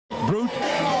Brute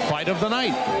fight of the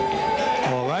night.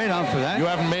 All right, I'm for that. You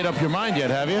haven't made up your mind yet,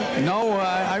 have you? No,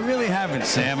 I really haven't,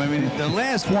 Sam. I mean, the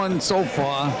last one so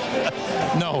far.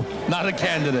 No, not a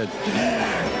candidate.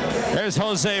 There's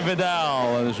Jose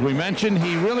Vidal. As we mentioned,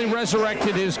 he really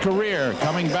resurrected his career,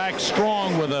 coming back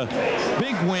strong with a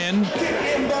big win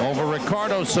over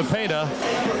Ricardo Cepeda.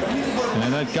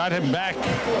 And that got him back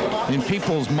in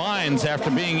people's minds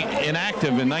after being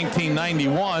inactive in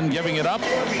 1991, giving it up.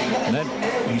 And then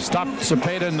he stopped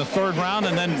Cepeda in the 3rd round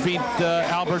and then beat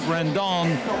Albert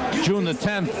Rendon June the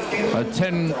 10th, a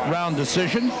 10-round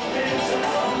decision.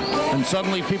 And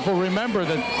suddenly people remember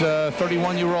that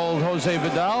 31-year-old Jose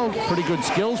Vidal, pretty good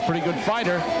skills, pretty good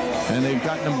fighter, and they've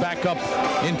gotten him back up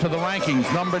into the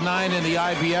rankings. Number 9 in the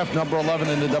IBF, number 11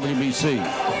 in the WBC.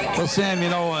 Well, Sam, you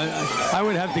know, I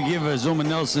would have to give Zuma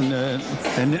Nelson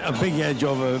a big edge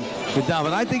over Vidal,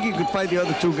 but I think he could fight the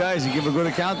other 2 guys and give a good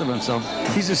account of himself.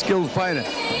 He's a skilled fighter.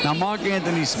 Now, Mark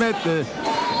Anthony Smith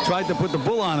tried to put the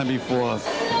bull on him before.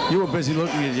 You were busy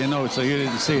looking at your notes, so you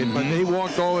didn't see it. But he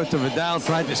walked over to Vidal,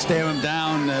 tried to stare him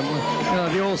down. You know,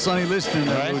 the old Sonny Liston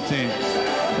routine.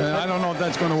 I don't know if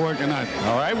that's going to work or not.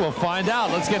 All right, we'll find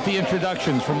out. Let's get the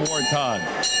introductions from Ward Todd.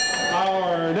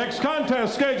 Our next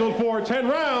contest scheduled for 10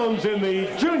 rounds in the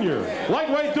junior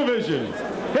lightweight division.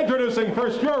 Introducing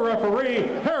first your referee,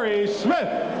 Harry Smith.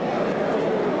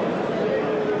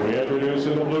 We introduce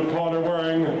in the blue corner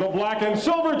wearing the black and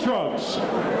silver trunks,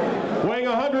 weighing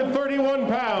 131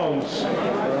 pounds,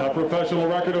 a professional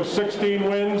record of 16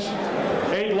 wins,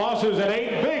 8 losses, and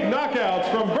 8 big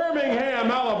knockouts from Birmingham,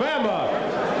 Alabama,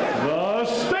 the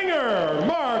Stinger,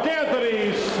 Mark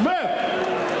Anthony Smith.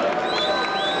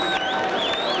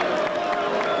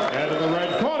 And in the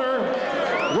red corner,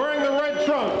 wearing the red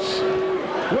trunks,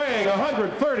 weighing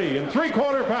 130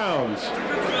 3/4 pounds.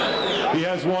 He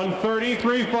has won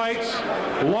 33 fights,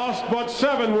 lost but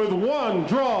 7 with 1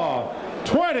 draw,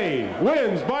 20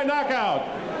 wins by knockout.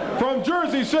 From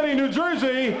Jersey City, New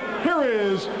Jersey, here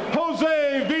is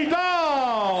Jose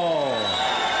Vidal.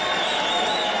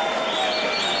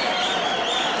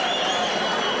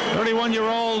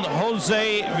 31-year-old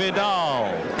Jose Vidal,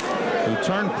 who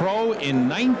turned pro in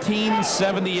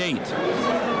 1978.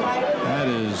 That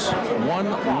is one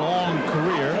long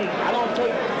career.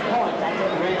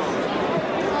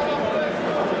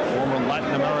 Former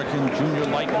Latin American junior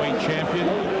lightweight champion.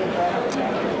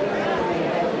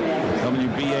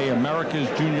 WBA America's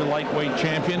junior lightweight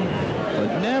champion,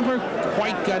 but never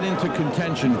quite got into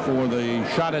contention for the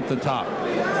shot at the top.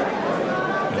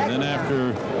 And then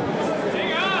after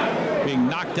being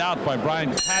knocked out by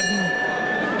Brian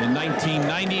Cadden in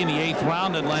 1990 in the 8th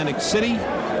round, Atlantic City,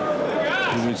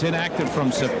 he was inactive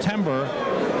from September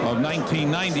of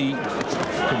 1990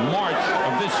 to March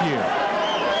of this year.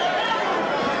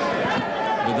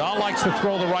 Vidal likes to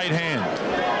throw the right hand.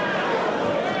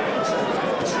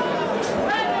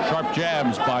 Sharp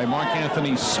jabs by Mark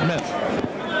Anthony Smith.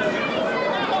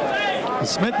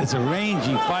 Smith is a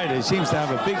rangy fighter. He seems to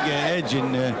have a big edge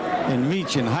in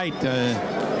reach and height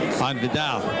on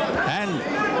Vidal. And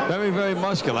very, very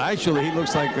muscular. Actually, he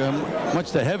looks like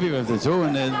much the heavier of the 2.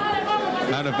 And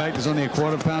matter of fact, there's only a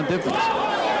 1/4 pound difference.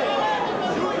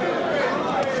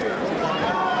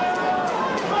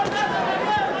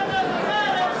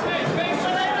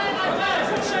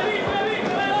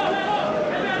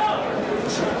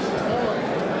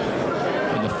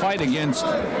 Against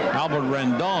Albert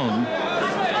Rendon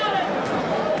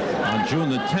on June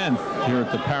the 10th here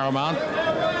at the Paramount.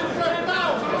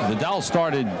 Vidal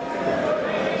started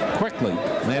quickly,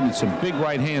 landed some big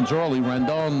right hands early.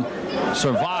 Rendon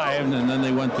survived, and then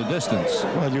they went the distance.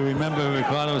 Well, you remember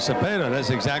Ricardo Cepeda. That's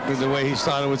exactly the way he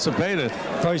started with Cepeda.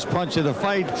 First punch of the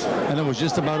fight, and it was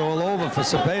just about all over for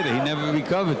Cepeda. He never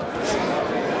recovered.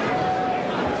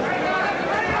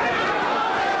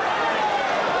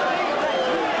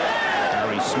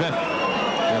 Smith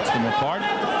gets them apart.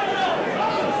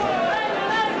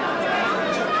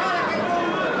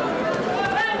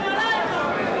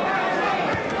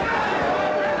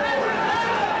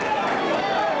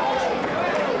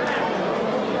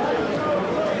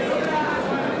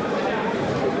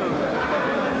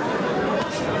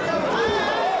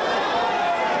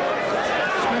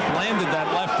 Smith landed that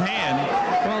left hand.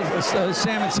 Well,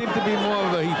 Sam, it seemed to be more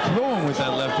of he threw him with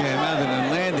that left hand rather than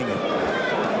landing it.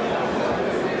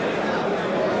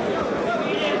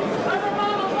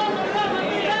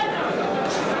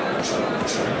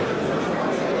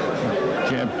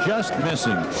 Just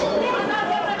missing.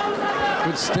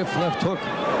 Good stiff left hook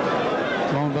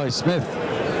thrown by Smith,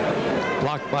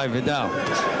 blocked by Vidal.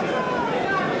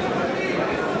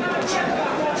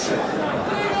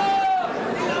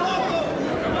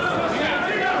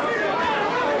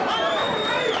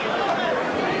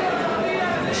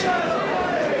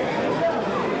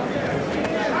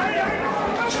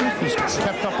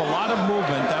 kept up a lot of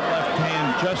movement. That left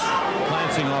hand just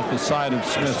glancing off the side of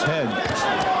Smith's head.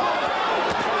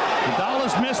 Vidal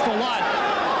has missed a lot.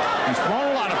 He's thrown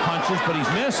a lot of punches, but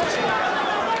he's missed.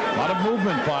 A lot of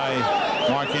movement by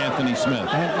Mark Anthony Smith.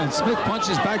 And Smith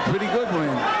punches back pretty good when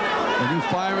you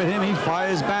fire at him, he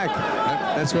fires back.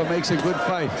 That's what makes a good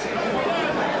fight.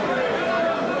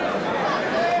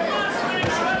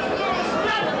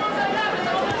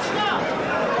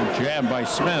 Good jab by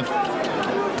Smith.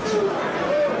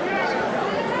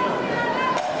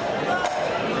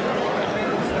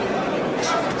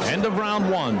 End of round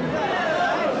 1.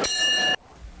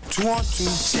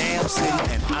 2-on-2, Jam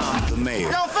City, and I'm the mayor.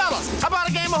 Yo, fellas, how about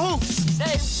a game of hoops?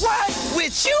 Say what?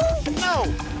 With you? No,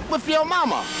 with your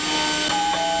mama.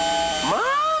 Mom?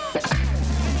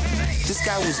 This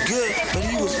guy was good, but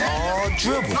he was all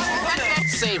dribble.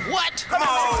 Say what? Come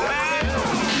on, man.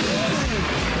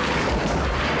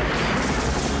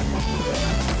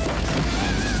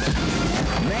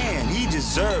 Man, he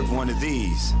deserved one of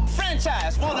these.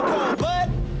 Franchise, wanna call Bud?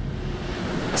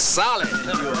 Solid.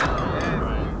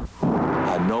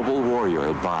 A noble warrior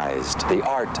advised, the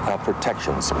art of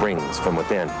protection springs from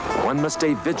within. One must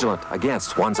stay vigilant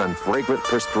against one's unfragrant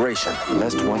perspiration,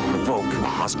 lest one provoke a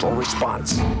hostile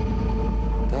response.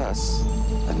 Thus,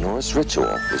 a Norse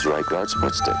ritual is right guard's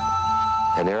footstick,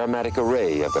 an aromatic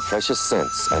array of the freshest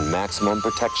scents and maximum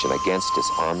protection against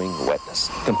disarming wetness,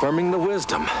 confirming the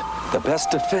wisdom, the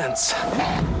best defense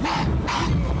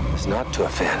is not to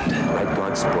offend. Right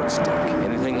guard sports stick.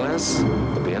 Anything less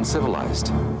would be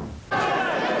uncivilized.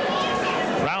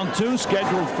 Round 2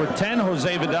 scheduled for 10.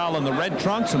 Jose Vidal in the red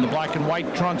trunks, and the black and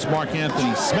white trunks, Mark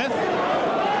Anthony Smith.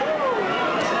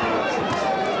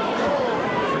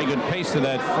 Pretty good pace to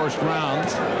that first round.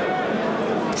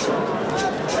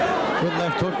 Good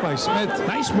left hook by Smith.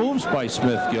 Nice moves by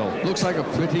Smith, Gil. Looks like a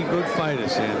pretty good fighter,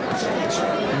 Sam.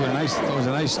 It was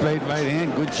a nice straight right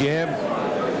hand, good jab,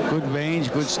 good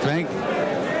range, good strength.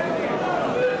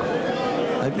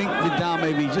 I think Vidal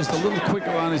may be just a little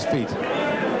quicker on his feet.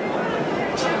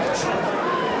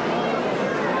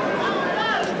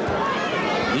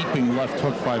 Leaping left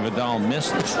hook by Vidal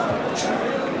missed.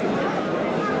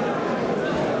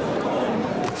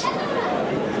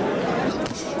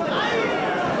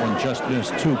 One just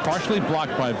missed too. Partially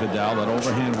blocked by Vidal. That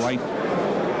overhand right.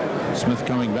 Smith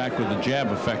coming back with the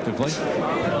jab effectively.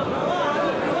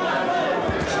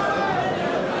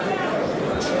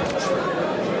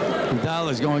 Vidal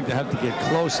is going to have to get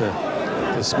closer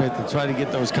to Smith to try to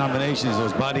get those combinations,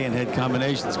 those body and head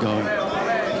combinations going.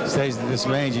 If he stays in this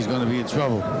range, he's going to be in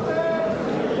trouble.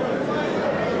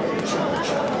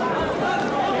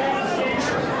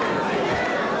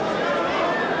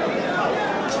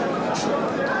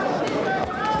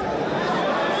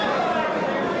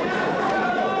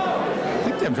 I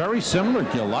think they're very similar,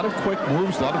 Gil. A lot of quick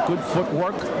moves, a lot of good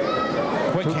footwork,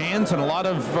 quick hands, and a lot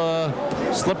of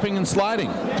slipping and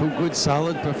sliding. Two good,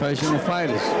 solid professional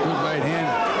fighters. Good right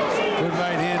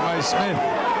hand by Smith.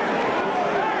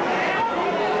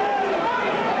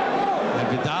 And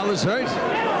Vidal is hurt,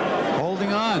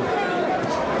 holding on.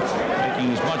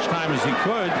 Taking as much time as he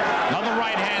could. Another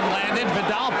right hand landed.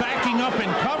 Vidal backing up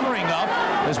and covering up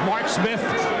as Mark Smith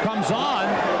comes on.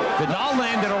 Vidal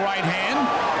landed a right hand.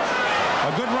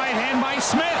 A good right hand by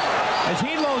Smith as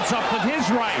he loads up with his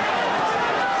right.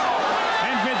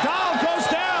 And Vidal goes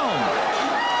down.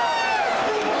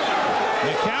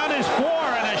 The count is 4,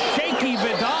 and a shaky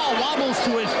Vidal wobbles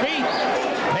to his feet.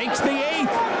 Takes the 8th.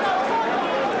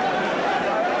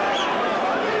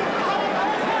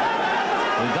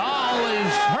 Vidal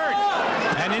is hurt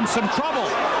and in some trouble.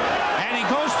 And he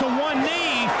goes to one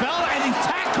knee. He fell and he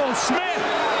tackles Smith.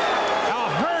 A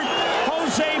hurt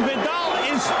Jose Vidal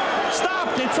is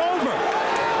stopped. It's over.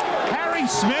 Harry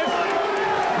Smith.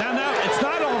 Now, it's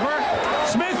not over.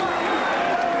 Smith.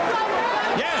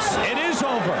 Yes, it is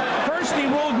over. First he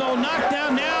ruled no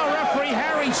knockdown. Now referee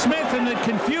Harry Smith in the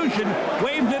confusion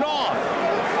waved it off.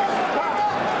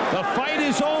 The fight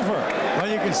is over. Well,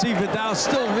 you can see Vidal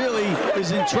still really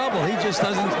is in trouble. He just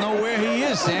doesn't know where he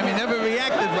is, Sam. He never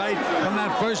reacted right from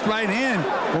that first right hand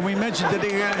when we mentioned that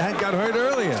he had got hurt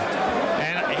earlier.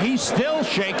 And he's still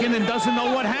shaken and doesn't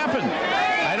know what happened.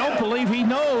 I don't believe he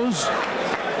knows.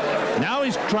 Now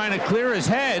he's trying to clear his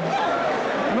head.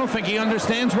 I don't think he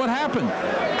understands what happened.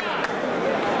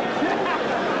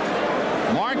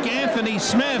 Mark Anthony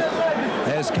Smith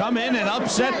has come in and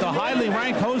upset the highly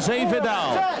ranked Jose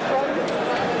Vidal.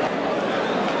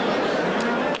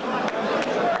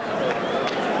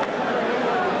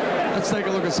 Let's take a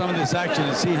look at some of this action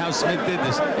and see how Smith did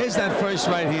this. Here's that first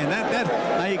right hand.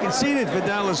 Now you can see that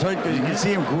Vidal is hurt because you can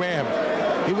see him grab.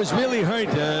 He was really hurt.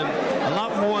 a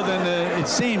lot more than it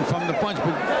seemed from the punch,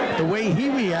 but the way he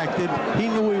reacted, he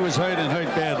knew he was hurt and hurt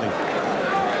badly.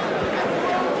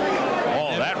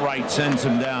 Oh, that right sends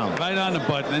him down. Right on the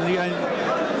button.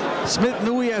 And Smith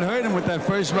knew he had hurt him with that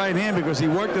first right hand because he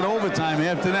worked it overtime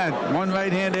after that. One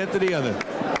right hand after the other.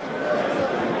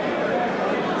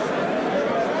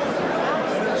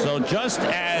 So just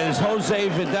as Jose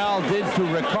Vidal did to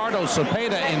Ricardo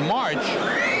Cepeda in March,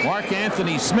 Mark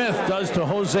Anthony Smith does to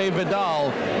Jose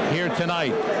Vidal here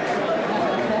tonight.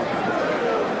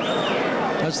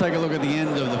 Let's take a look at the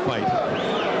end of the fight.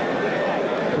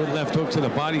 Good left hook to the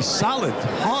body. Solid,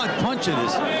 hard punch it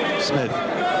is, Smith.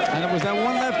 And it was that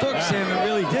one left hook, Sam, that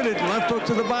really did it. Left hook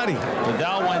to the body.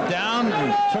 Vidal went down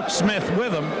and took Smith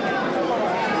with him.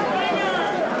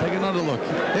 Take another look.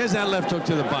 There's that left hook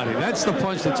to the body. That's the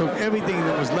punch that took everything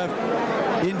that was left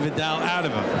in Vidal out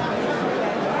of him.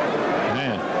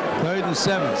 Man. 3rd and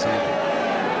 7,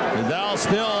 Sam. Vidal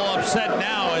still upset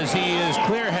now as he is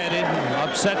clear-headed,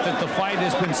 upset that the fight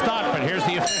has been stopped. But here's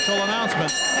the official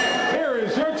announcement. Here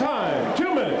is your time.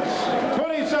 2 minutes,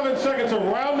 27 seconds of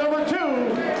round number 2.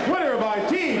 Winner by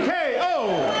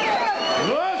TKO.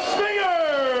 The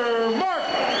Stinger, Mark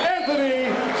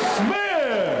Anthony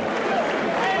Smith.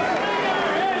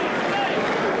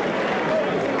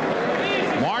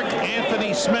 Mark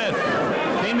Anthony Smith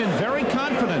came in very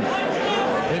confident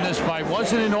in this fight.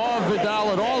 Wasn't in awe of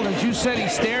Vidal at all. As you said, he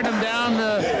stared him down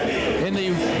in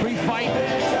the pre-fight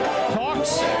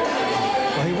talks.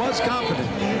 Well, he was confident.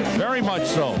 Very much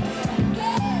so.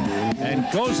 And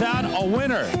goes out a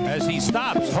winner as he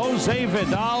stops Jose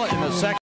Vidal in the second.